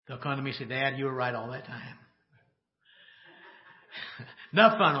They'll come to me and say, Dad, you were right all that time.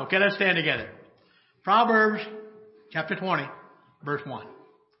 Enough fun, okay? Let's stand together. Proverbs chapter 20, verse 1.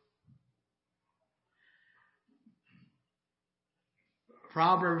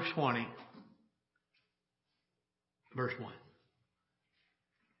 Proverbs 20, verse 1.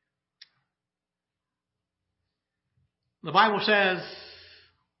 The Bible says,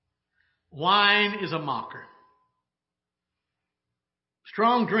 wine is a mocker.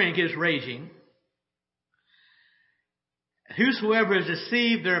 Strong drink is raging. Whosoever is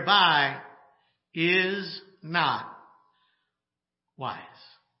deceived thereby is not wise.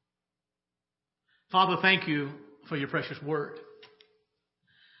 Father, thank you for your precious word.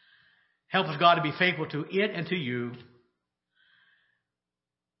 Help us, God, to be faithful to it and to you.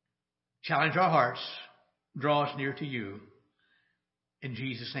 Challenge our hearts. Draw us near to you. In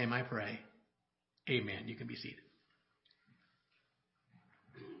Jesus' name I pray. Amen. You can be seated.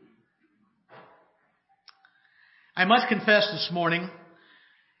 I must confess this morning,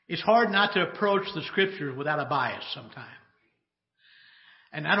 it's hard not to approach the Scriptures without a bias sometimes.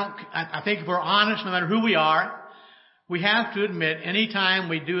 And I think if we're honest, no matter who we are, we have to admit anytime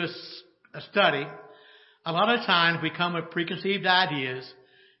we do a study, a lot of times we come with preconceived ideas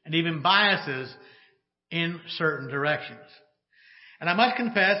and even biases in certain directions. And I must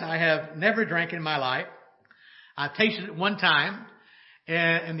confess, I have never drank in my life. I tasted it one time,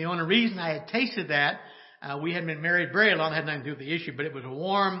 and the only reason I had tasted that, we hadn't been married very long, it had nothing to do with the issue, but it was a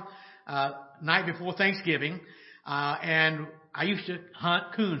warm night before Thanksgiving, and I used to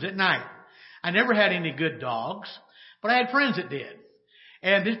hunt coons at night. I never had any good dogs, but I had friends that did.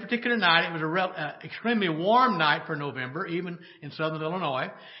 And this particular night, it was a extremely warm night for November, even in southern Illinois.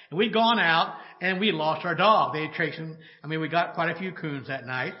 And we'd gone out and we lost our dog. They had chased him. We got quite a few coons that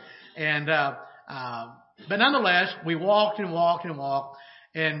night. And, but nonetheless, we walked and walked and walked.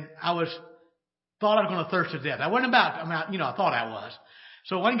 And thought I was going to thirst to death. I thought I was.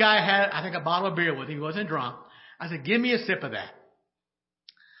 So one guy had, I think, a bottle of beer with him. He wasn't drunk. I said, give me a sip of that.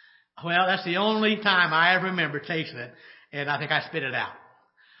 Well, that's the only time I ever remember tasting it. And I think I spit it out.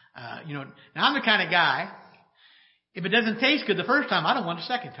 Now I'm the kind of guy, if it doesn't taste good the first time, I don't want it the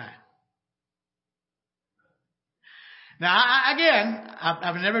second time. Now,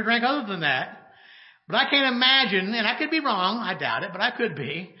 I've never drank other than that, but I can't imagine, and I could be wrong, I doubt it, but I could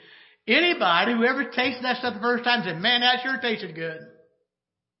be, anybody who ever tasted that stuff the first time said, man, that sure tasted good.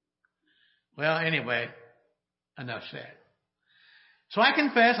 Well, anyway, enough said. So I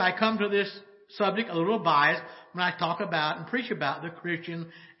confess I come to this subject a little biased when I talk about and preach about the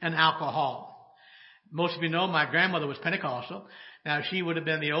Christian and alcohol. Most of you know my grandmother was Pentecostal. Now, she would have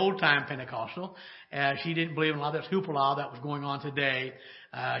been the old-time Pentecostal. She didn't believe in a lot of this hoopla that was going on today.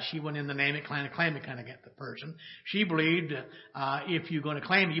 She went in the name it, claim it kind of get the person. She believed if you're going to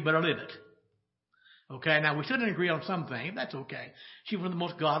claim it, you better live it. Okay, now we still didn't agree on some things. That's okay. She was one of the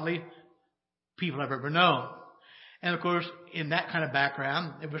most godly people I've ever known. And, of course, in that kind of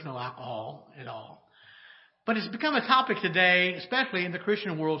background, there was no alcohol at all. But it's become a topic today, especially in the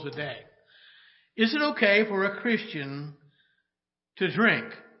Christian world today. Is it okay for a Christian to drink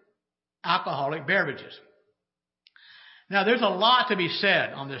alcoholic beverages? Now, there's a lot to be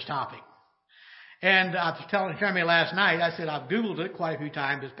said on this topic. And I was telling Jeremy last night, I said I've Googled it quite a few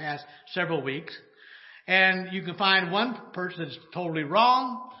times this past several weeks. And you can find one person that's totally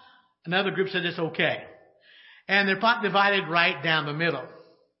wrong. Another group says it's okay. And they're divided right down the middle.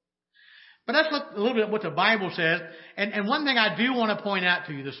 But let's look a little bit at what the Bible says. And one thing I do want to point out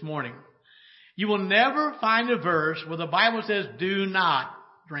to you this morning. You will never find a verse where the Bible says do not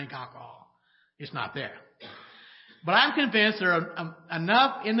drink alcohol. It's not there. But I'm convinced there are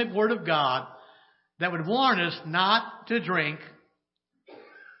enough in the Word of God that would warn us not to drink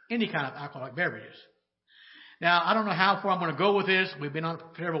any kind of alcoholic beverages. Now, I don't know how far I'm going to go with this. We've been on it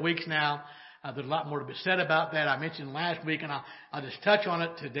for several weeks now. There's a lot more to be said about that. I mentioned last week, and I'll just touch on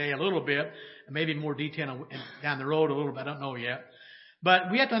it today a little bit, and maybe more detail down the road a little bit. I don't know yet.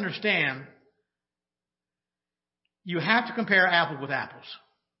 But we have to understand, you have to compare apples with apples.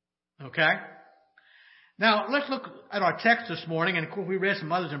 Okay? Now, let's look at our text this morning, and of course we read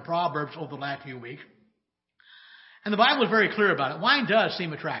some others in Proverbs over the last few weeks. And the Bible is very clear about it. Wine does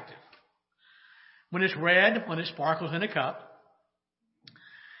seem attractive. When it's red, when it sparkles in a cup.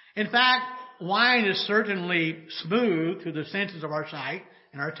 In fact, wine is certainly smooth through the senses of our sight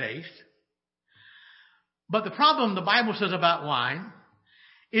and our taste. But the problem the Bible says about wine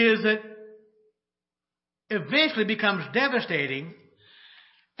is that it eventually becomes devastating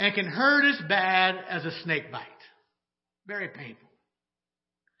and can hurt as bad as a snake bite. Very painful.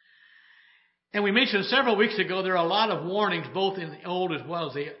 And we mentioned several weeks ago there are a lot of warnings, both in the Old as well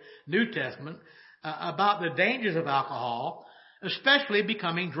as the New Testament, about the dangers of alcohol, especially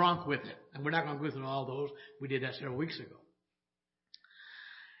becoming drunk with it. And we're not going to go through all those. We did that several weeks ago.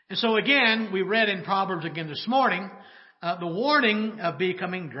 And so again, we read in Proverbs again this morning, the warning of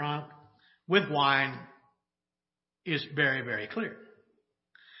becoming drunk with wine is very, very clear.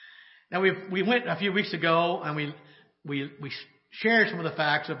 Now we went a few weeks ago and we shared some of the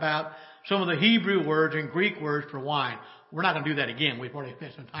facts about some of the Hebrew words and Greek words for wine. We're not going to do that again. We've already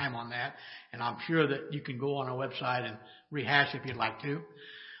spent some time on that, and I'm sure that you can go on our website and rehash if you'd like to.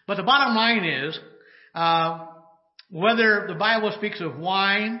 But the bottom line is, whether the Bible speaks of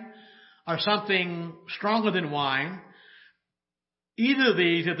wine or something stronger than wine, either of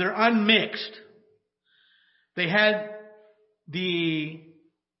these, if they're unmixed, they had the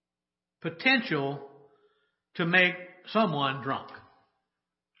potential to make someone drunk.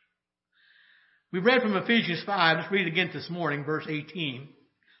 We read from Ephesians 5. Let's read it again this morning, verse 18.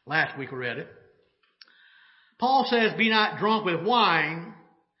 Last week we read it. Paul says, "Be not drunk with wine,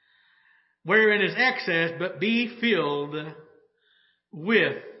 wherein is excess, but be filled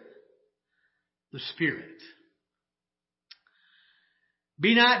with the Spirit."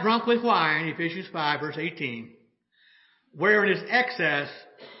 Be not drunk with wine, Ephesians 5, verse 18, wherein is excess,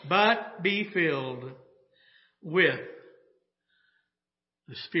 but be filled with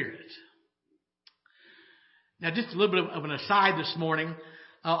the Spirit. Now, just a little bit of an aside this morning.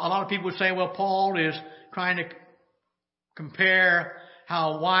 A lot of people would say, well, Paul is trying to compare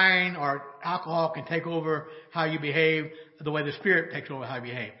how wine or alcohol can take over how you behave the way the Spirit takes over how you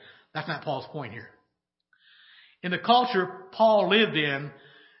behave. That's not Paul's point here. In the culture Paul lived in,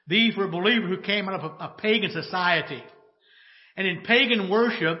 these were believers who came out of a pagan society. And in pagan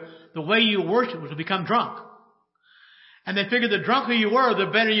worship, the way you worship was to become drunk. And they figured the drunker you were,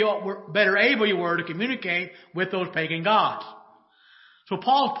 the better able you were to communicate with those pagan gods. So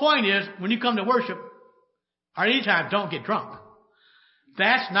Paul's point is, when you come to worship, or anytime, don't get drunk.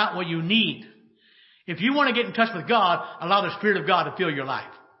 That's not what you need. If you want to get in touch with God, allow the Spirit of God to fill your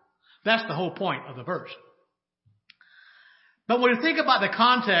life. That's the whole point of the verse. But when you think about the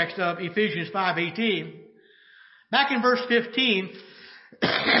context of Ephesians 5:18, back in verse 15,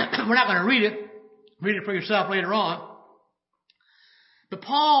 we're not going to read it. Read it for yourself later on. But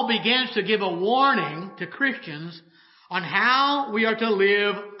Paul begins to give a warning to Christians on how we are to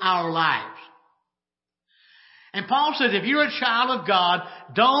live our lives. And Paul says, if you're a child of God,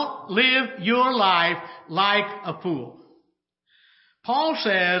 don't live your life like a fool. Paul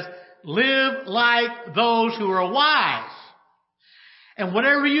says, live like those who are wise. And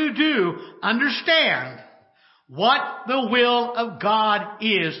whatever you do, understand what the will of God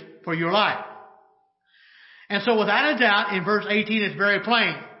is for your life. And so without a doubt, in verse 18, it's very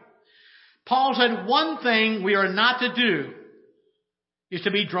plain. Paul said one thing we are not to do is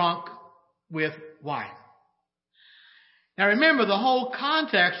to be drunk with wine. Now remember, the whole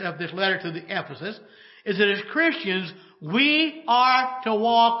context of this letter to the Ephesus is that as Christians, we are to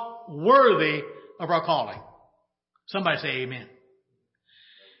walk worthy of our calling. Somebody say amen.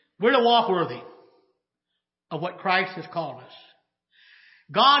 We're to walk worthy of what Christ has called us.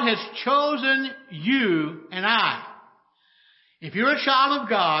 God has chosen you and I. If you're a child of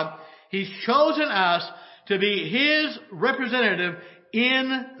God, He's chosen us to be His representative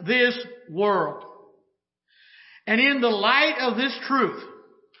in this world. And in the light of this truth,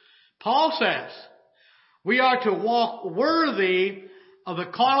 Paul says, we are to walk worthy of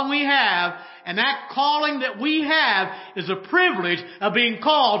the calling we have, and that calling that we have is the privilege of being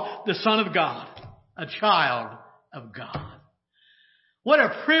called the Son of God, a child of God. What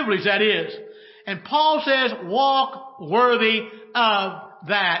a privilege that is. And Paul says, walk worthy of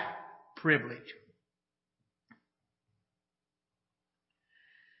that privilege.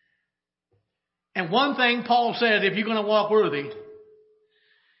 And one thing Paul says, if you're going to walk worthy,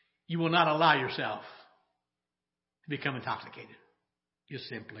 you will not allow yourself to become intoxicated. You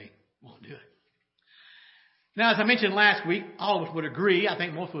simply won't do it. Now, as I mentioned last week, all of us would agree, I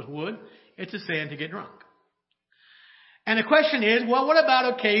think most of us would, it's a sin to get drunk. And the question is, well, what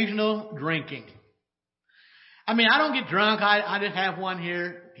about occasional drinking? I mean, I don't get drunk. I just have one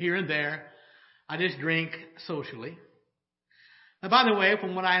here and there. I just drink socially. Now, by the way,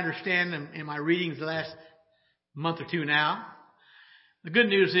 from what I understand in my readings the last month or two now, the good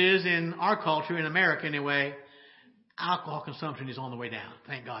news is in our culture, in America anyway, alcohol consumption is on the way down.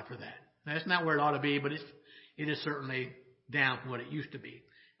 Thank God for that. Now, it's not where it ought to be, but it is certainly down from what it used to be.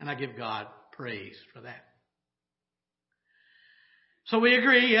 And I give God praise for that. So we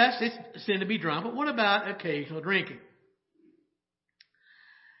agree, yes, it's a sin to be drunk, but what about occasional drinking?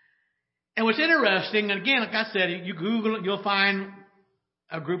 And what's interesting, and again, like I said, you Google it, you'll find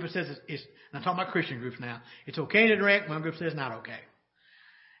a group that says it's I'm talking about Christian groups now. It's okay to drink. One group says not okay.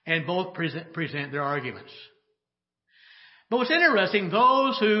 And both present their arguments. But what's interesting,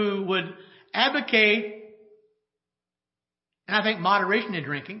 those who would advocate, and I think moderation in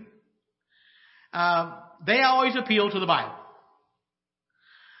drinking, they always appeal to the Bible.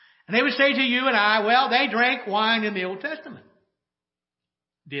 And they would say to you and I, well, they drank wine in the Old Testament.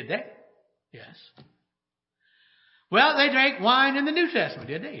 Did they? Yes. Well, they drank wine in the New Testament.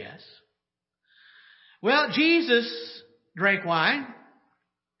 Did they? Yes. Well, Jesus drank wine.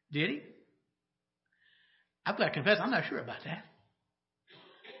 Did he? I've got to confess, I'm not sure about that.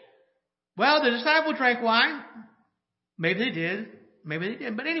 Well, the disciples drank wine. Maybe they did. Maybe they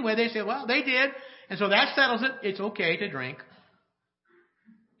didn't. But anyway, they said, well, they did. And so that settles it. It's okay to drink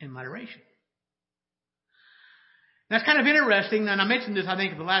in moderation. That's kind of interesting. And I mentioned this, I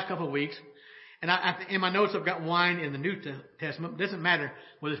think, in the last couple of weeks. And in my notes, I've got wine in the New Testament. It doesn't matter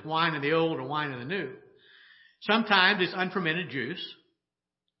whether it's wine in the Old or wine in the New. Sometimes it's unfermented juice.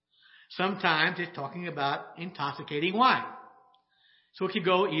 Sometimes it's talking about intoxicating wine. So it could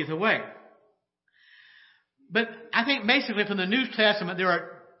go either way. But I think basically from the New Testament, there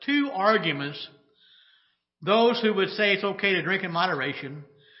are two arguments. Those who would say it's okay to drink in moderation,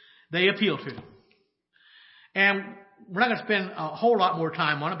 they appeal to. And we're not going to spend a whole lot more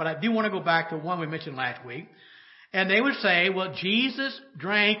time on it, but I do want to go back to one we mentioned last week. And they would say, well, Jesus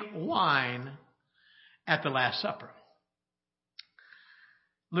drank wine at the Last Supper.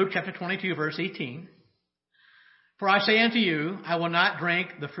 Luke chapter 22, verse 18. For I say unto you, I will not drink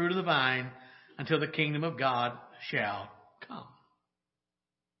the fruit of the vine until the kingdom of God shall come.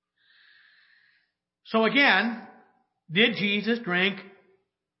 So again, did Jesus drink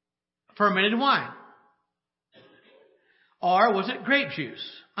fermented wine? Or was it grape juice,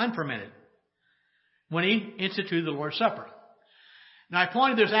 unfermented, when he instituted the Lord's Supper? Now, I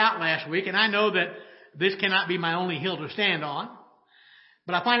pointed this out last week, and I know that this cannot be my only hill to stand on.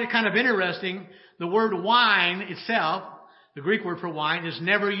 But I find it kind of interesting. The word wine itself, the Greek word for wine, is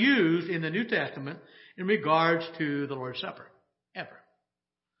never used in the New Testament in regards to the Lord's Supper, ever.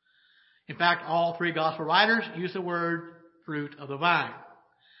 In fact, all three gospel writers use the word fruit of the vine.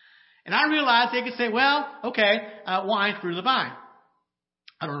 And I realize they could say, well, okay, wine's fruit of the vine.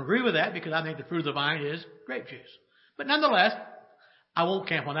 I don't agree with that because I think the fruit of the vine is grape juice. But nonetheless, I won't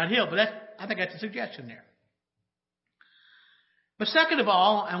camp on that hill. But I think that's a suggestion there. But second of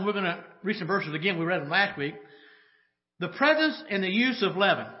all, and we're going to read some verses again, we read them last week, the presence and the use of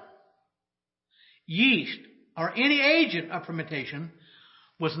leaven, yeast, or any agent of fermentation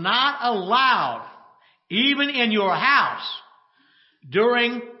was not allowed even in your house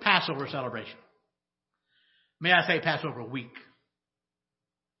during Passover celebration. May I say Passover week?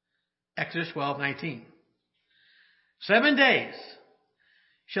 Exodus 12:19. 7 days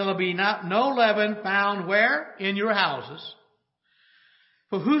shall there be no leaven found where? In your houses.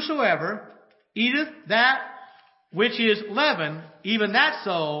 For whosoever eateth that which is leaven, even that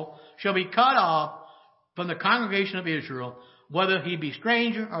soul shall be cut off from the congregation of Israel, whether he be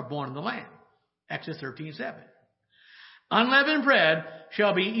stranger or born in the land. Exodus 13:7. Unleavened bread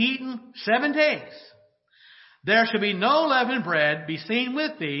shall be eaten 7 days. There shall be no leavened bread be seen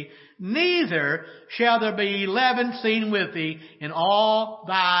with thee, neither shall there be leaven seen with thee in all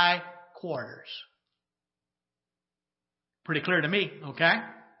thy quarters. Pretty clear to me, okay?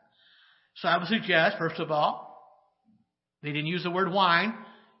 So I would suggest, first of all, they didn't use the word wine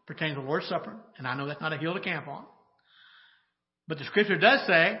pertaining to the Lord's Supper, and I know that's not a hill to camp on. But the Scripture does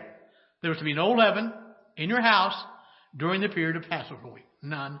say there was to be no leaven in your house during the period of Passover week.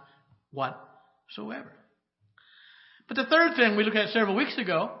 None whatsoever. But the third thing we looked at several weeks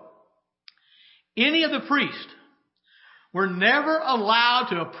ago, any of the priests were never allowed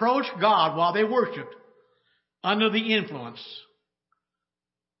to approach God while they worshiped under the influence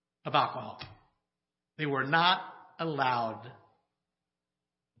of alcohol. They were not allowed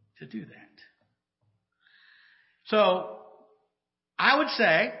to do that. So, I would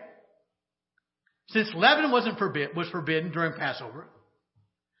say, since leaven was forbidden during Passover,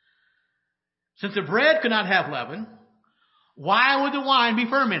 since the bread could not have leaven, why would the wine be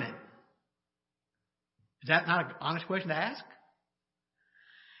fermented? Is that not an honest question to ask?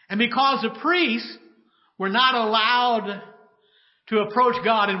 And because the priests were not allowed to approach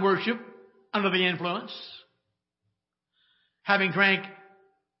God in worship under the influence, having drank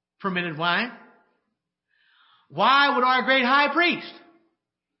fermented wine, why would our great high priest,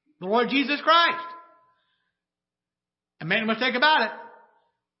 the Lord Jesus Christ, and make no mistake about it,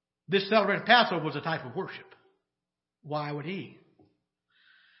 this celebrated Passover was a type of worship. Why would he?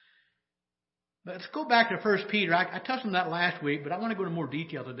 But let's go back to 1 Peter. I touched on that last week, but I want to go into more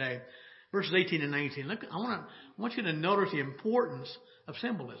detail today. Verses 18 and 19. Look, I want you to notice the importance of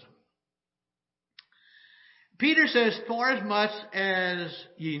symbolism. Peter says, for as much as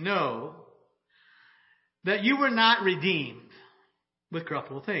ye know that you were not redeemed with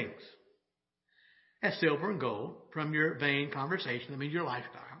corruptible things, as silver and gold, from your vain conversation, that means your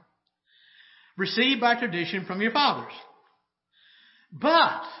lifestyle, received by tradition from your fathers,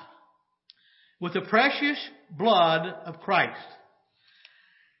 but with the precious blood of Christ,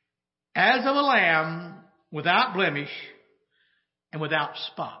 as of a lamb without blemish and without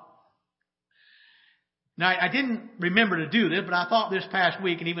spot. Now, I didn't remember to do this, but I thought this past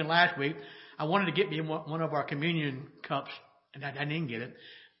week and even last week, I wanted to get me one of our communion cups, and I didn't get it.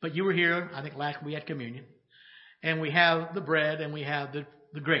 But you were here, I think last week we had communion. And we have the bread and we have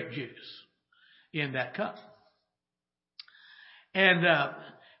the grape juice in that cup. And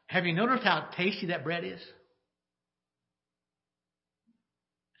have you noticed how tasty that bread is?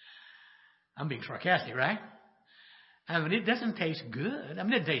 I'm being sarcastic, right? I mean, it doesn't taste good. I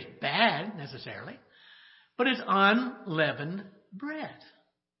mean, it tastes bad necessarily. But it's unleavened bread.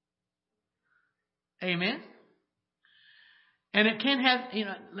 Amen? And it can have,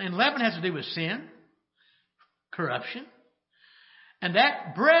 and leaven has to do with sin, corruption. And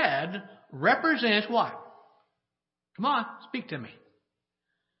that bread represents what? Come on, speak to me.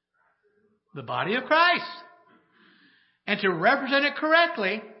 The body of Christ. And to represent it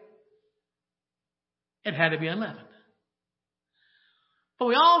correctly, it had to be unleavened. But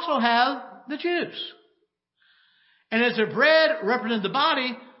we also have the juice. And as the bread represents the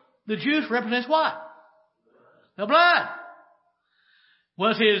body, the juice represents what? The blood.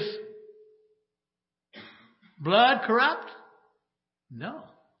 Was his blood corrupt? No.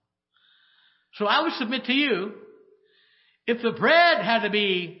 So I would submit to you, if the bread had to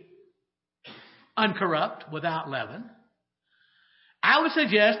be uncorrupt, without leaven, I would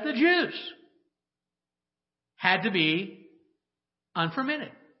suggest the juice had to be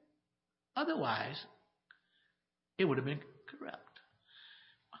unfermented. Otherwise, it would have been corrupt.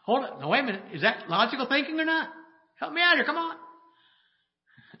 Hold it. Now, wait a minute. Is that logical thinking or not? Help me out here. Come on.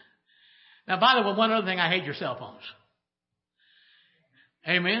 Now, by the way, one other thing, I hate your cell phones.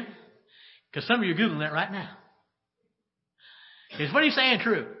 Amen? Because some of you are Googling that right now. Is what he's saying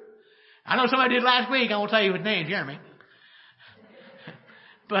true? I know somebody did last week. I won't tell you his name, Jeremy.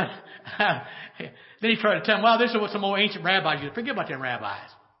 But then he tried to tell him, well, this is what some old ancient rabbis used. Forget about them rabbis.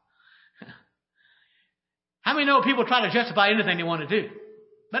 How many know people try to justify anything they want to do?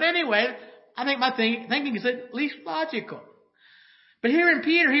 But anyway, I think my thinking is at least logical. But here in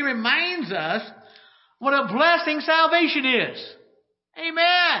Peter, he reminds us what a blessing salvation is.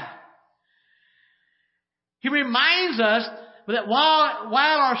 Amen. He reminds us that while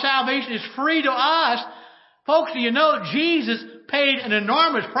our salvation is free to us, folks, do you know Jesus paid an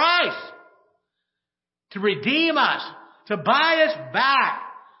enormous price to redeem us, to buy us back.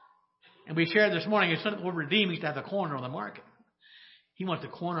 And we shared this morning, instead of the word redeem, he used to have the corner on the market. He wants the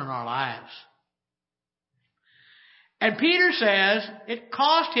corner in our lives. And Peter says it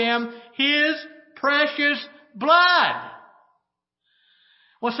cost him his precious blood.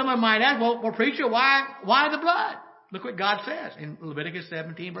 Well, someone might ask, well, preacher, why the blood? Look what God says in Leviticus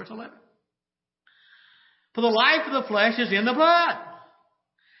 17, verse 11. For the life of the flesh is in the blood.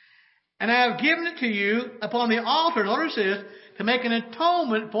 And I have given it to you upon the altar, notice this, to make an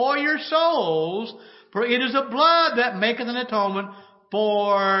atonement for your souls, for it is the blood that maketh an atonement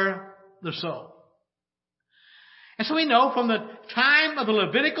for the soul. And so we know from the time of the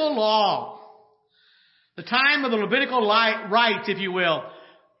Levitical law, the time of the Levitical rites, if you will,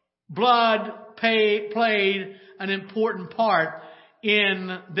 blood played an important part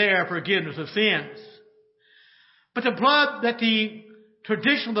in their forgiveness of sins. But the blood that the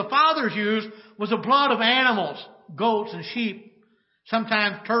tradition of the fathers used was the blood of animals, goats and sheep,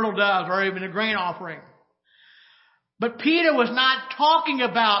 sometimes turtle doves or even a grain offering. But Peter was not talking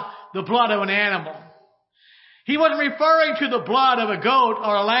about the blood of an animal. He wasn't referring to the blood of a goat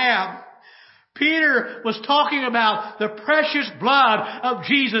or a lamb. Peter was talking about the precious blood of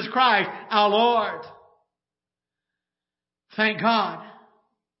Jesus Christ, our Lord. Thank God.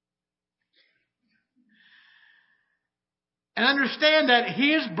 And understand that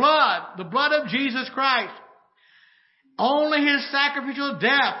his blood, the blood of Jesus Christ, only his sacrificial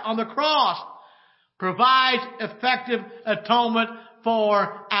death on the cross provides effective atonement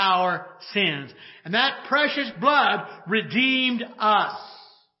for our sins. And that precious blood redeemed us.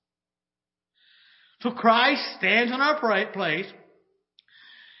 So Christ stands in our place.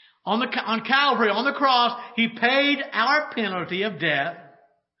 On Calvary, on the cross, he paid our penalty of death.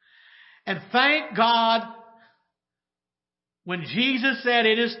 And thank God, when Jesus said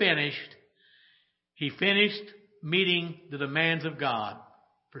it is finished, He finished meeting the demands of God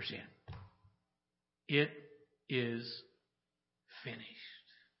for sin. It is finished.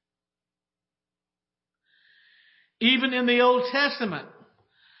 Even in the Old Testament,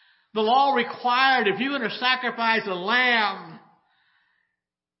 the law required if you're going to sacrifice a lamb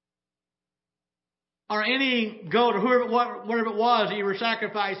or any goat or whatever it was that you were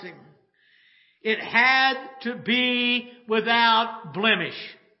sacrificing, it had to be without blemish.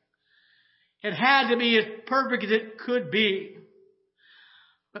 It had to be as perfect as it could be.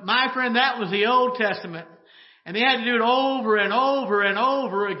 But my friend, that was the Old Testament. And they had to do it over and over and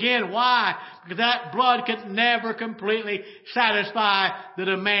over again. Why? Because that blood could never completely satisfy the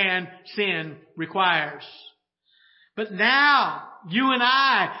demand sin requires. But now, you and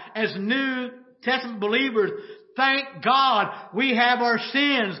I, as New Testament believers, thank God we have our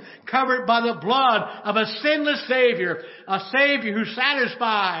sins covered by the blood of a sinless Savior. A Savior who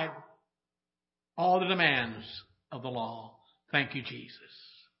satisfied all the demands of the law. Thank you, Jesus.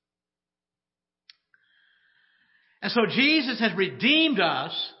 And so Jesus has redeemed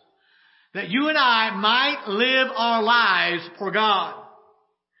us that you and I might live our lives for God.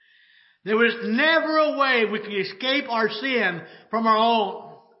 There was never a way we could escape our sin from our own.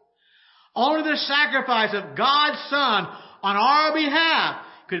 Only the sacrifice of God's Son on our behalf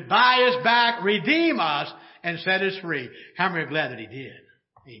could buy us back, redeem us, and set us free. How many are glad that He did?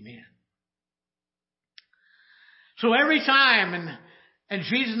 Amen. So every time, and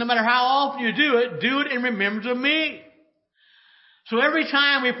Jesus, no matter how often you do it in remembrance of me. So every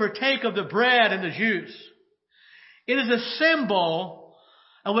time we partake of the bread and the juice, it is a symbol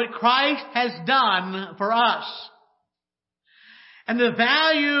of what Christ has done for us. And the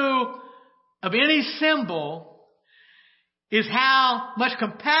value of any symbol is how much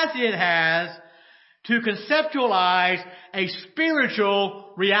capacity it has to conceptualize a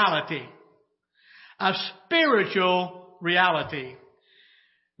spiritual reality. A spiritual reality.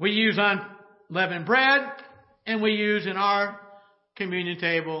 We use unleavened bread, and we use in our communion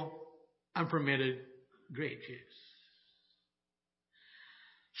table unfermented grape juice.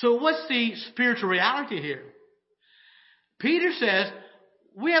 So what's the spiritual reality here? Peter says,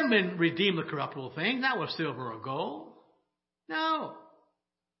 we haven't been redeemed with corruptible things, not with silver or gold. No.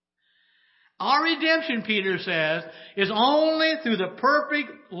 Our redemption, Peter says, is only through the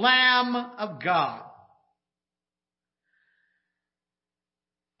perfect Lamb of God.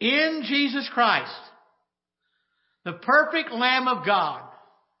 In Jesus Christ, the perfect Lamb of God,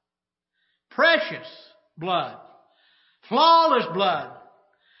 precious blood, flawless blood,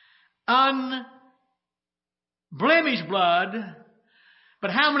 unblemished blood.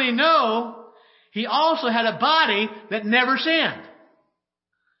 But how many know He also had a body that never sinned?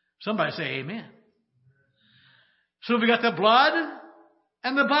 Somebody say amen. So we got the blood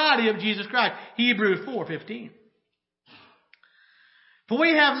and the body of Jesus Christ. Hebrews 4:15. For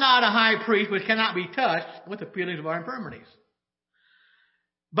we have not a high priest which cannot be touched with the feelings of our infirmities,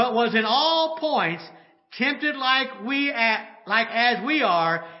 but was in all points tempted like as we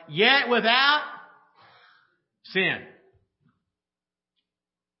are, yet without sin.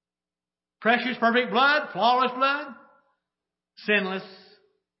 Precious, perfect blood, flawless blood, sinless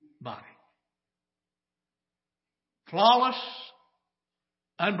body. Flawless,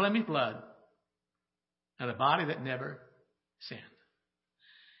 unblemished blood, and a body that never sinned.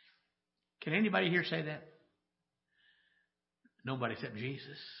 Can anybody here say that? Nobody except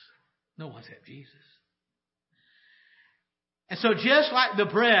Jesus. No one except Jesus. And so just like the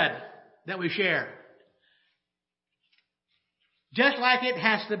bread that we share, just like it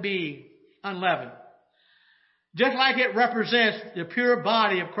has to be unleavened, just like it represents the pure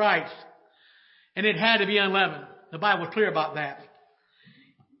body of Christ, and it had to be unleavened. The Bible is clear about that.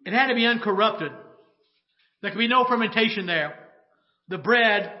 It had to be uncorrupted. There could be no fermentation there. The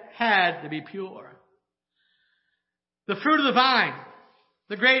bread had to be pure. The fruit of the vine,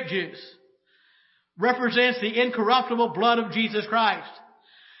 the grape juice, represents the incorruptible blood of Jesus Christ.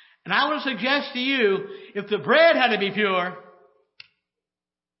 And I want to suggest to you, if the bread had to be pure,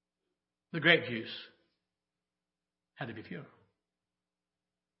 the grape juice had to be pure.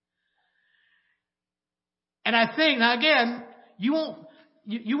 And I think, now again, you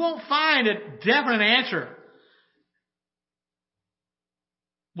won't find a definite answer.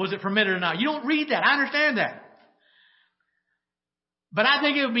 Was it fermented or not? You don't read that. I understand that. But I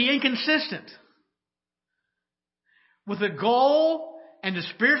think it would be inconsistent with the goal and the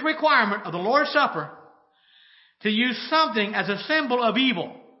spiritual requirement of the Lord's Supper to use something as a symbol of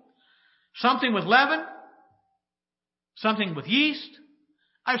evil. Something with leaven, something with yeast,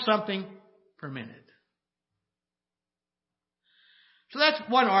 or something per minute. So that's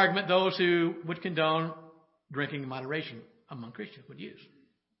one argument those who would condone drinking in moderation among Christians would use.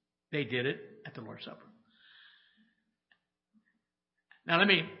 They did it at the Lord's Supper. Now let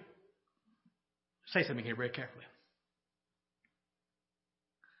me say something here very carefully.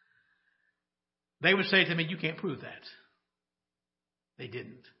 They would say to me, you can't prove that. They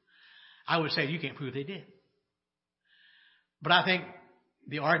didn't. I would say you can't prove they did. But I think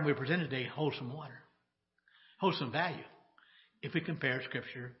the argument we presented today holds some water, holds some value if we compare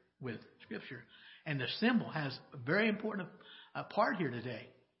Scripture with Scripture. And the symbol has a very important part here today.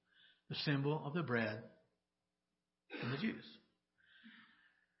 The symbol of the bread and the juice.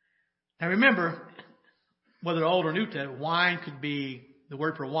 Now remember, whether Old or New Testament, wine could be the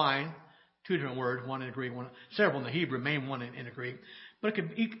word for wine, two different words, one in the Greek, several in the Hebrew, main one in the Greek. But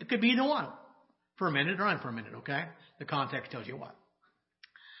it could be either one, fermented or unfermented, okay? The context tells you what.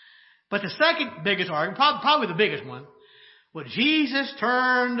 But the second biggest argument, probably the biggest one, was Jesus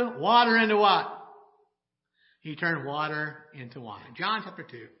turned water into what? He turned water into wine. John chapter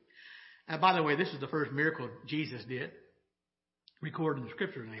 2. And by the way, this is the first miracle Jesus did, recorded in the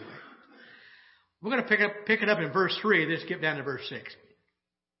Scriptures anyway. We're going to pick it up in verse 3, then skip down to verse 6.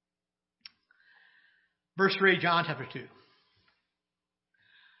 Verse 3, John chapter 2.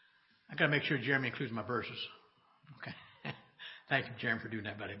 I've got to make sure Jeremy includes my verses. Okay. Thank you, Jeremy, for doing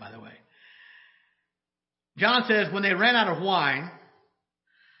that, buddy, by the way. John says, when they ran out of wine,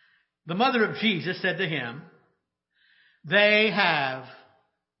 the mother of Jesus said to him, they have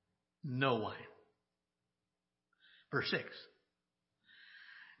no wine. Verse 6.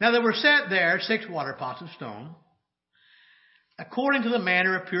 Now there were set there 6 water pots of stone, according to the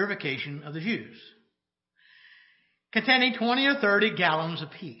manner of purification of the Jews, containing 20 or 30 gallons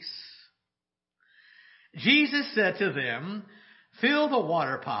apiece. Jesus said to them, fill the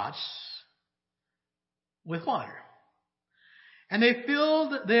water pots with water. And they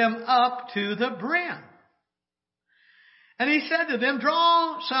filled them up to the brim. And he said to them,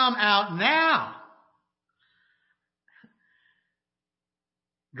 draw some out now.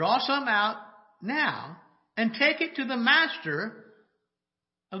 Draw some out now and take it to the master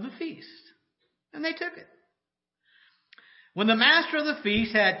of the feast. And they took it. When the master of the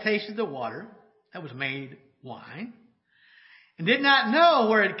feast had tasted the water that was made wine, and did not know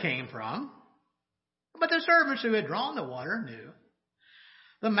where it came from, but the servants who had drawn the water knew,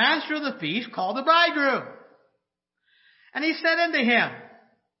 the master of the feast called the bridegroom. And he said unto him,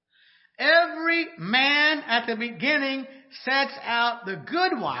 every man at the beginning sets out the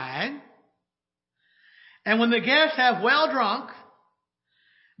good wine, and when the guests have well drunk,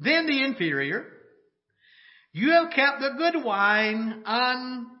 then the inferior. You have kept the good wine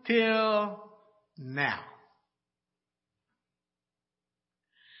until now.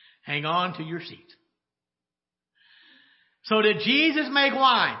 Hang on to your seat. So did Jesus make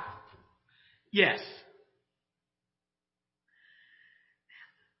wine? Yes.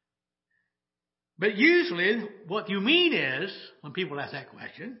 But usually what you mean is, when people ask that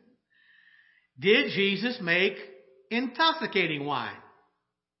question, did Jesus make intoxicating wine?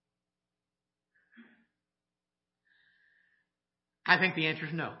 I think the answer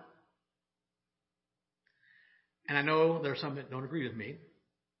is no. And I know there are some that don't agree with me.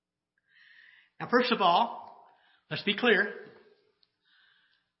 Now, first of all, let's be clear.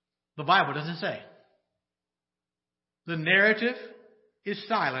 The Bible doesn't say. The narrative is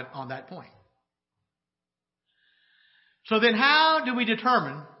silent on that point. So then how do we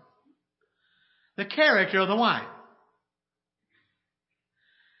determine the character of the wine?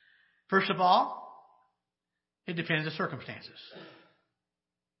 First of all, it depends on the circumstances.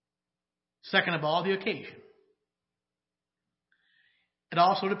 Second of all, the occasion. It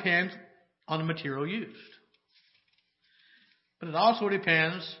also depends on the material used. But it also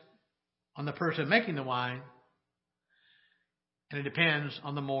depends on the person making the wine, and it depends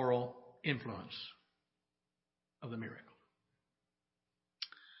on the moral influence of the miracle.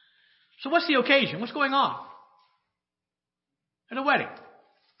 So what's the occasion? What's going on at a wedding?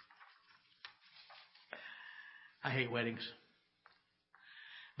 I hate weddings.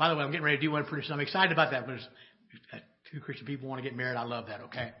 By the way, I'm getting ready to do one pretty soon. I'm excited about that. But two Christian people want to get married. I love that.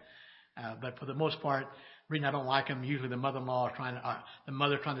 Okay, but for the most part, the reason I don't like them, usually the mother-in-law is the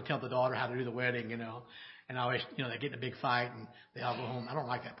mother trying to tell the daughter how to do the wedding, and I always, they get in a big fight and they all go home. I don't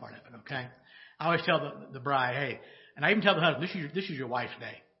like that part of it. Okay, I always tell the bride, hey, and I even tell the husband, this is your wife's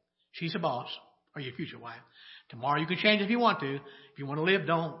day. She's the boss, or your future wife. Tomorrow you can change if you want to. If you want to live,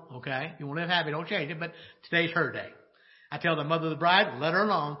 don't. Okay, if you want to live happy, don't change it. But today's her day. I tell the mother of the bride, let her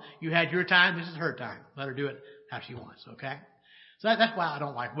alone. You had your time. This is her time. Let her do it how she wants. Okay. So that's why I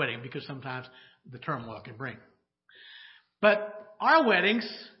don't like wedding, because sometimes the turmoil can bring. But our weddings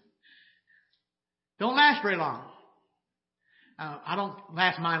don't last very long. I don't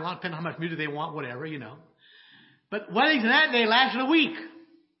last mine long, depending on how much music they want, whatever, But weddings in that day lasted a week.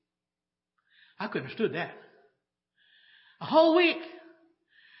 I couldn't have stood that. A whole week.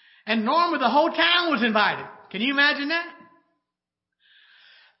 And normally the whole town was invited. Can you imagine that?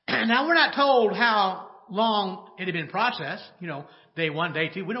 Now, we're not told how long it had been processed. Day 1, day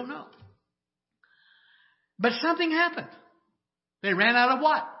 2, we don't know. But something happened. They ran out of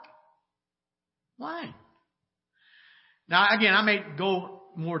what? Wine. Now, again, I may go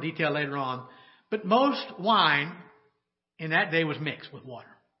more detail later on, but most wine in that day was mixed with water.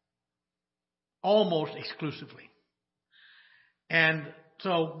 Almost exclusively. And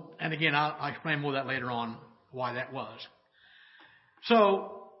again, I'll explain more of that later on, why that was.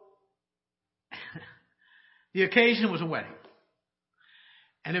 So, the occasion was a wedding.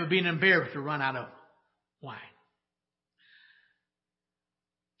 And it would be an embarrassment to run out of wine.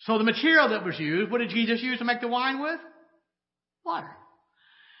 So the material that was used, what did Jesus use to make the wine with? Water.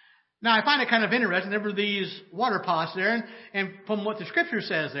 Now, I find it kind of interesting. There were these water pots there, and from what the scripture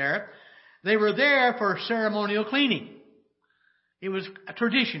says there, they were there for ceremonial cleaning. It was a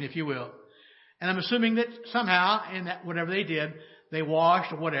tradition, if you will. And I'm assuming that somehow, in that whatever they did, they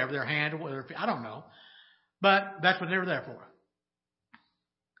washed or whatever, their hand or whatever, I don't know. But that's what they were there for.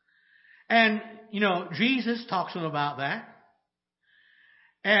 And, Jesus talks to them about that.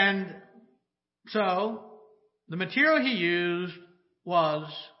 And so, the material he used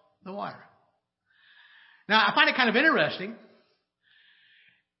was the water. Now, I find it kind of interesting.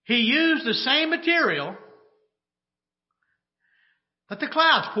 He used the same material that the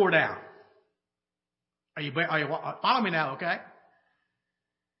clouds pour down. Are you following me now, okay?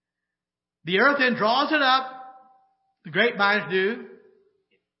 The earth then draws it up, the grapevines do,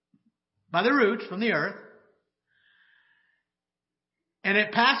 by the roots from the earth. And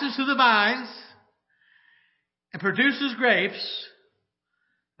it passes through the vines and produces grapes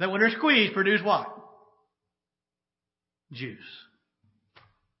that when they're squeezed produce what? Juice.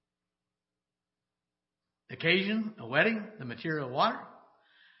 The occasion, a wedding, the material water.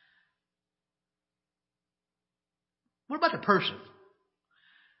 What about the person?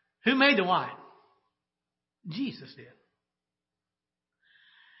 Who made the wine? Jesus did.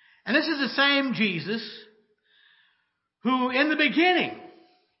 And this is the same Jesus who in the beginning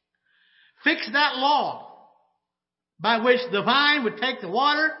fixed that law by which the vine would take the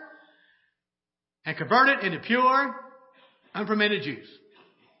water and convert it into pure, unfermented juice.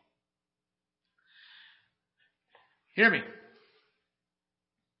 Hear me.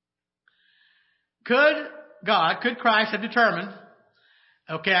 Could Christ have determined,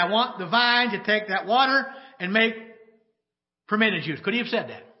 okay, I want the vine to take that water and make fermented juice? Could he have said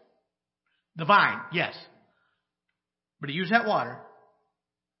that? The vine, yes. But he used that water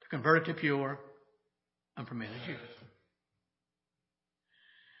to convert it to pure, unfermented juice.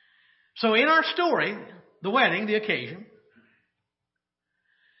 So in our story, the wedding, the occasion,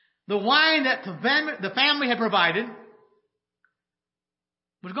 the wine that the family had provided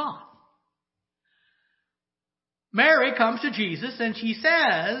was gone. Mary comes to Jesus and she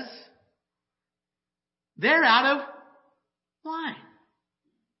says, they're out of wine.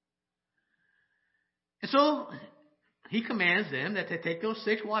 And so he commands them that they take those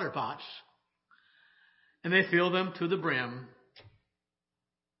 6 water pots and they fill them to the brim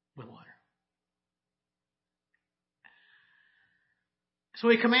with water. So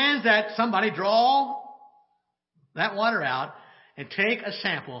he commands that somebody draw that water out and take a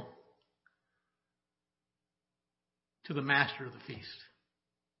sample to the master of the feast.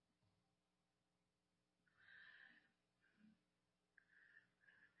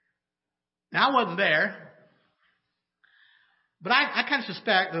 Now, I wasn't there, but I kind of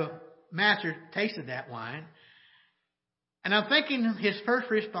suspect the master tasted that wine, and I'm thinking his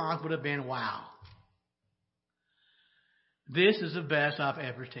first response would have been, wow, this is the best I've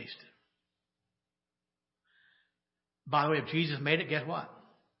ever tasted. By the way, if Jesus made it, guess what?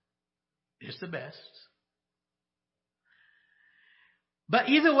 It's the best. But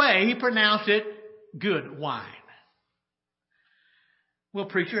either way, he pronounced it good wine. Well,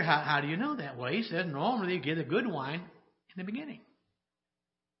 preacher, how do you know that? Well, he says normally you get a good wine in the beginning.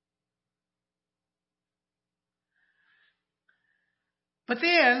 But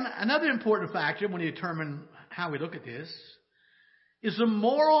then, another important factor when you determine how we look at this is the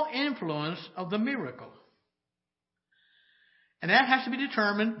moral influence of the miracle. And that has to be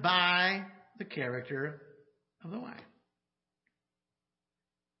determined by the character of the wine.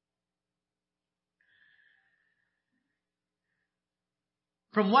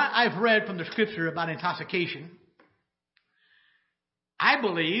 from what I've read from the scripture about intoxication, I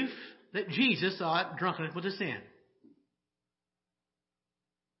believe that Jesus thought drunkenness was a sin.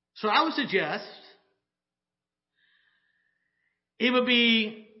 So I would suggest it would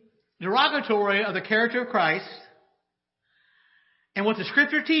be derogatory of the character of Christ and what the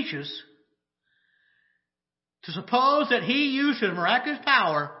scripture teaches to suppose that he used his miraculous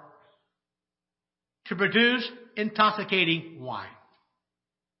power to produce intoxicating wine.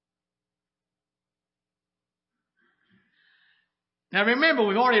 Now remember,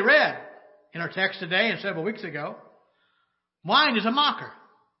 we've already read in our text today and several weeks ago, wine is a mocker.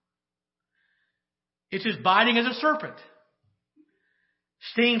 It's as biting as a serpent.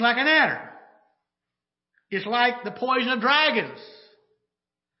 Stings like an adder. It's like the poison of dragons.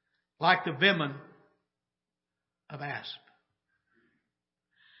 Like the venom of asp.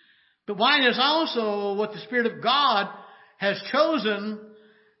 But wine is also what the Spirit of God has chosen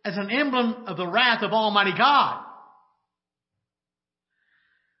as an emblem of the wrath of Almighty God.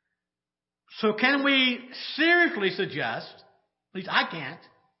 So can we seriously suggest, at least I can't,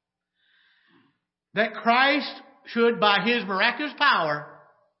 that Christ should, by his miraculous power,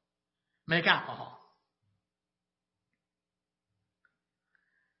 make alcohol?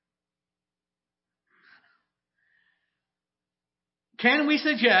 Can we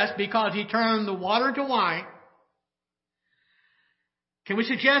suggest, because he turned the water into wine, can we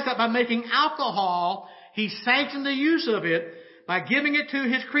suggest that by making alcohol, he sanctioned the use of it by giving it to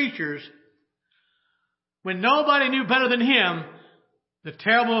his creatures when nobody knew better than him the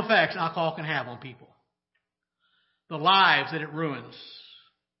terrible effects alcohol can have on people, the lives that it ruins,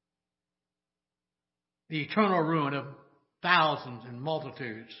 the eternal ruin of thousands and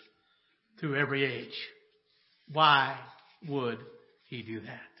multitudes through every age? Why would he do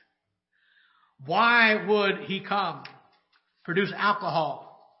that? Why would he come, produce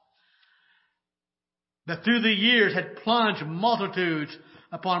alcohol that through the years had plunged multitudes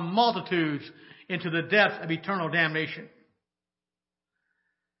upon multitudes into the depths of eternal damnation?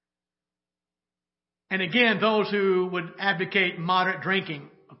 And again, those who would advocate moderate drinking,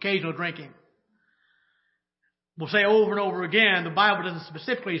 occasional drinking, will say over and over again, the Bible doesn't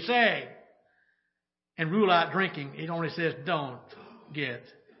specifically say and rule out drinking. It only says don't get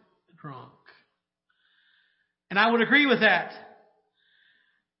drunk. And I would agree with that.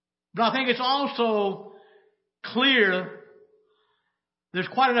 But I think it's also clear there's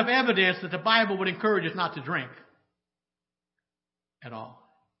quite enough evidence that the Bible would encourage us not to drink at all.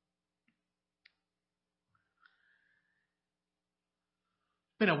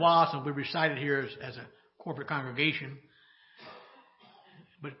 It's been a while since we recited here as a corporate congregation.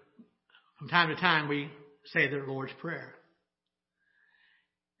 But from time to time we say the Lord's Prayer.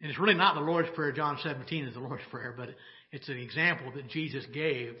 And it's really not the Lord's Prayer. John 17 is the Lord's Prayer, but it's an example that Jesus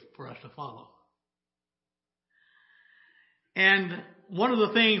gave for us to follow. And one of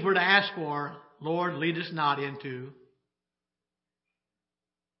the things we're to ask for, Lord, lead us not into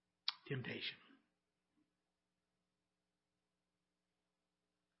temptation.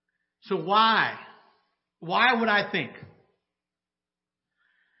 So why would I think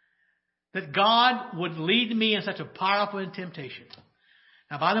that God would lead me in such a powerful temptation?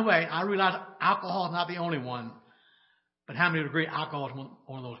 Now, by the way, I realize alcohol is not the only one, but how many would agree alcohol is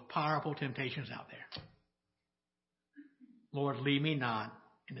one of those powerful temptations out there? Lord, lead me not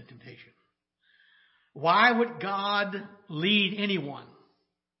into temptation. Why would God lead anyone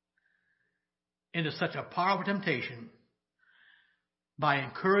into such a powerful temptation by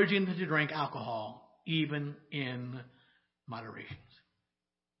encouraging them to drink alcohol, even in moderation?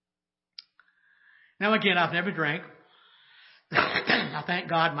 Now, again, I've never drank. I thank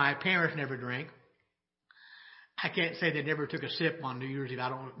God my parents never drank. I can't say they never took a sip on New Year's Eve. I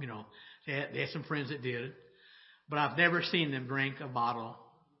don't, they had some friends that did. But I've never seen them drink a bottle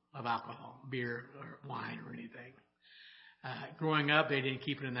of alcohol, beer or wine or anything. Growing up, they didn't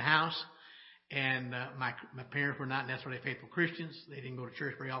keep it in the house. And my parents were not necessarily faithful Christians. They didn't go to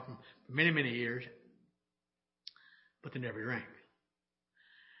church very often for many, many years. But they never drank.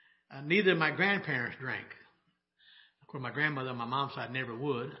 Neither of my grandparents drank. Of course, my grandmother on my mom's side never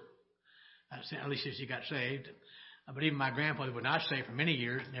would. At least since she got saved. But even my grandfather was not saved for many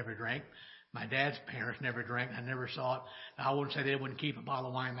years, never drank. My dad's parents never drank. I never saw it. I wouldn't say they wouldn't keep a bottle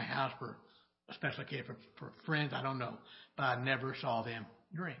of wine in the house for a special occasion for friends. I don't know. But I never saw them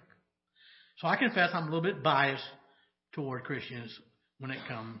drink. So I confess I'm a little bit biased toward Christians when it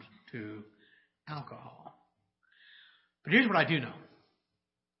comes to alcohol. But here's what I do know.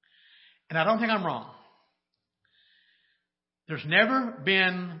 And I don't think I'm wrong. There's never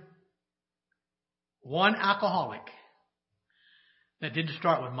been one alcoholic that didn't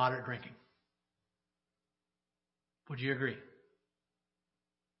start with moderate drinking. Would you agree?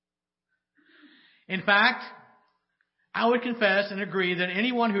 In fact, I would confess and agree that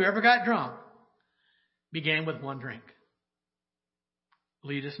anyone who ever got drunk began with one drink.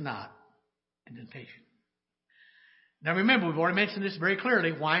 Lead us not into temptation. Now remember, we've already mentioned this very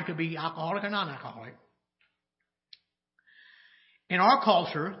clearly. Wine could be alcoholic or non-alcoholic. In our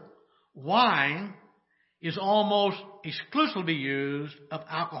culture, wine is almost exclusively used of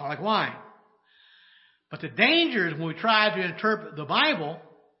alcoholic wine. But the danger is when we try to interpret the Bible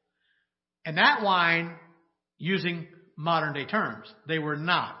and that wine using modern day terms. They were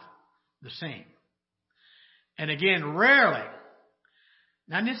not the same. And again, rarely,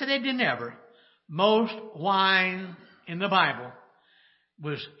 not necessarily they did never, most wine in the Bible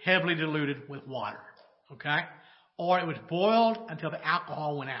was heavily diluted with water. Okay? Or it was boiled until the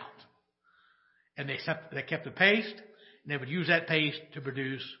alcohol went out. And they kept the paste, and they would use that paste to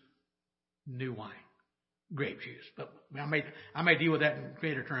produce new wine, grape juice. But I may deal with that in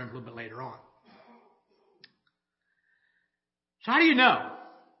greater terms a little bit later on. So how do you know?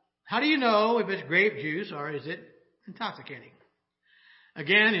 How do you know if it's grape juice or is it intoxicating?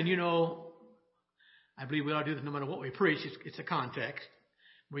 Again, and you know, I believe we ought to do this no matter what we preach. It's a context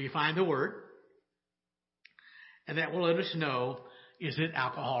where you find the word. And that will let us know, is it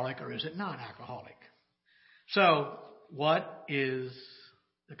alcoholic or is it non-alcoholic? So, what is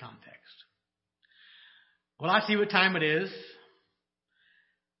the context? Well, I see what time it is.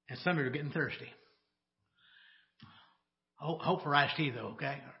 And some of you are getting thirsty. Hope for iced tea, though,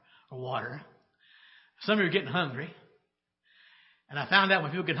 okay? Or water. Some of you are getting hungry. And I found out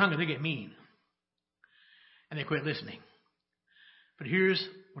when people get hungry, they get mean. And they quit listening. But here's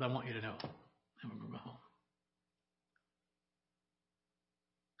what I want you to know. And we're going to go home.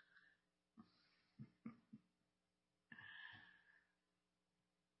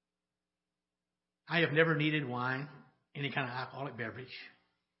 I have never needed wine, any kind of alcoholic beverage.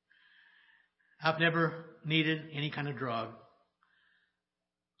 I've never needed any kind of drug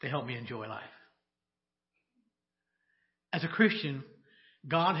to help me enjoy life. As a Christian,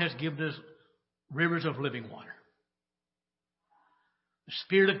 God has given us rivers of living water. The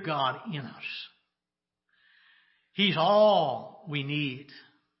Spirit of God in us. He's all we need.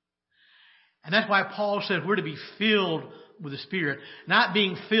 And that's why Paul says we're to be filled with the Spirit. Not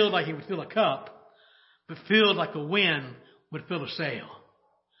being filled like he would fill a cup, but filled like the wind would fill a sail.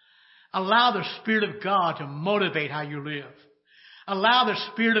 Allow the Spirit of God to motivate how you live. Allow the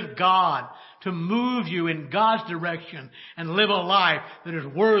Spirit of God to move you in God's direction and live a life that is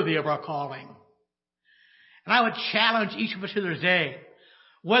worthy of our calling. And I would challenge each of us here today,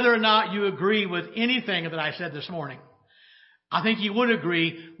 whether or not you agree with anything that I said this morning. I think you would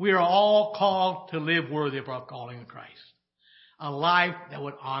agree we are all called to live worthy of our calling in Christ. A life that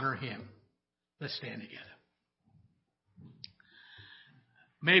would honor Him. Let's stand together.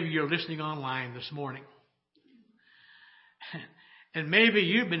 Maybe you're listening online this morning. And maybe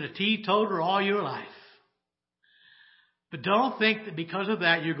you've been a teetotaler all your life. But don't think that because of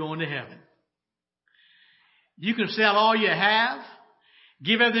that you're going to heaven. You can sell all you have.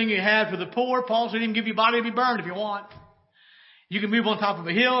 Give everything you have to the poor. Paul said even give your body to be burned if you want. You can move on top of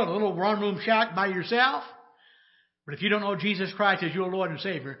a hill in a little one-room shack by yourself. But if you don't know Jesus Christ as your Lord and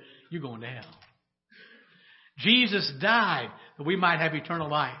Savior, you're going to hell. Jesus died that we might have eternal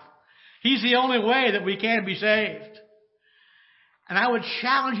life. He's the only way that we can be saved. And I would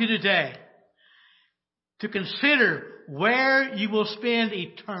challenge you today to consider where you will spend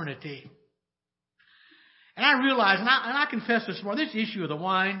eternity. And I realize, and I confess this morning, this issue of the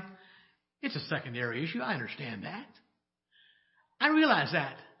wine, it's a secondary issue. I understand that. I realize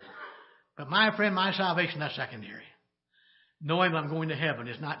that. But my friend, my salvation, that's secondary. Knowing I'm going to heaven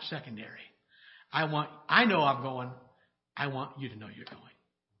is not secondary. I know I'm going. I want you to know you're going.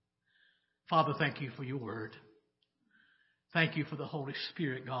 Father, thank you for your word. Thank you for the Holy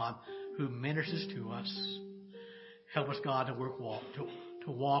Spirit, God, who ministers to us. Help us, God,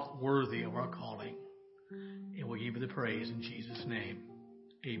 to walk worthy of our calling. And we'll give you the praise in Jesus' name.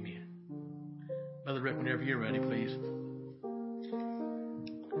 Amen. Brother Rick, whenever you're ready, please.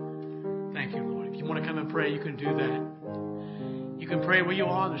 Thank you, Lord. If you want to come and pray, you can do that. You can pray where you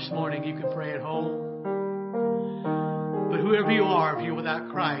are this morning. You can pray at home. But whoever you are, if you're without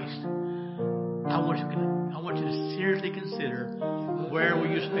Christ, I want you to seriously consider where will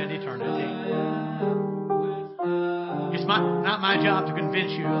you spend eternity. It's not my job to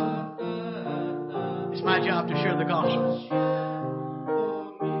convince you. It's my job to share the gospel.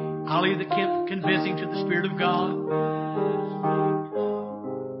 I'll leave the convincing to the Spirit of God.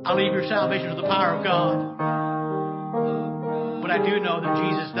 I'll leave your salvation to the power of God. But But I do know that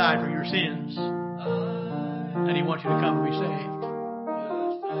Jesus died for your sins. And He wants you to come and be saved.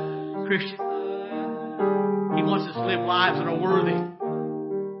 Christian, He wants us to live lives that are worthy.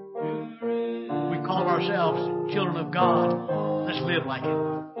 We call ourselves children of God. Let's live like it.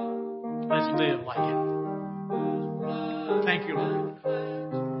 Let's live like it. Thank you, Lord.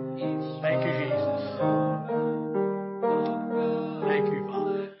 Thank you, Jesus. Thank you,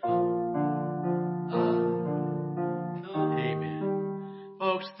 Father. Amen.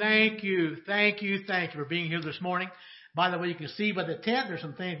 Folks, thank you for being here this morning. By the way, you can see by the tent, there's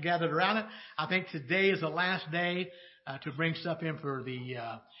some things gathered around it. I think today is the last day to bring stuff in for the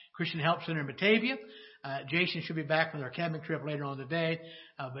Christian Help Center in Batavia. Jason should be back with our camping trip later on today,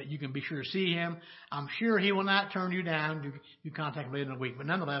 but you can be sure to see him. I'm sure he will not turn you down. You contact him later in the week. But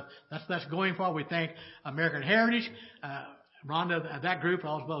nonetheless, that's going forward. We thank American Heritage, Rhonda, that group,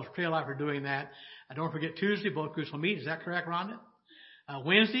 as well as Trail Life for doing that. Don't forget Tuesday, both groups will meet. Is that correct, Rhonda?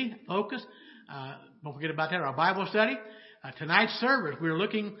 Wednesday, Focus. Don't forget about that, our Bible study. Tonight's service, we're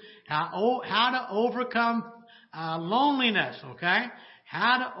looking how to overcome loneliness, okay?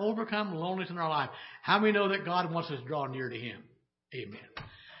 How to overcome loneliness in our life. How many know that God wants us to draw near to Him? Amen.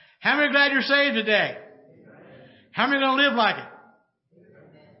 How many are glad you're saved today? How many are going to live like it?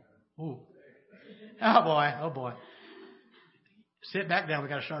 Ooh. Oh boy. Sit back down. We've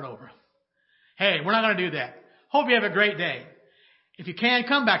got to start over. Hey, we're not going to do that. Hope you have a great day. If you can,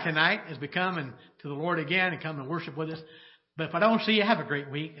 come back tonight as we come and to the Lord again and come and worship with us. But if I don't see you, have a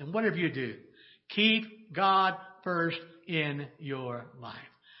great week. And whatever you do, keep God first in your life.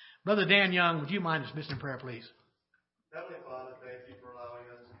 Brother Dan Young, would you mind dismissing prayer, please? Heavenly Father, thank you for allowing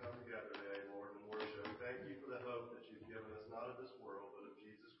us to come together today, Lord, and worship. Thank you for the hope that you've given us, not of this world, but of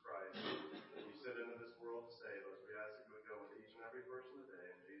Jesus Christ. That you sent into this world to save us. We ask that you would go with each and every person today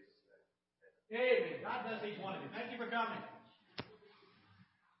in Jesus' name. Amen. God bless each one of you. Thank you for coming.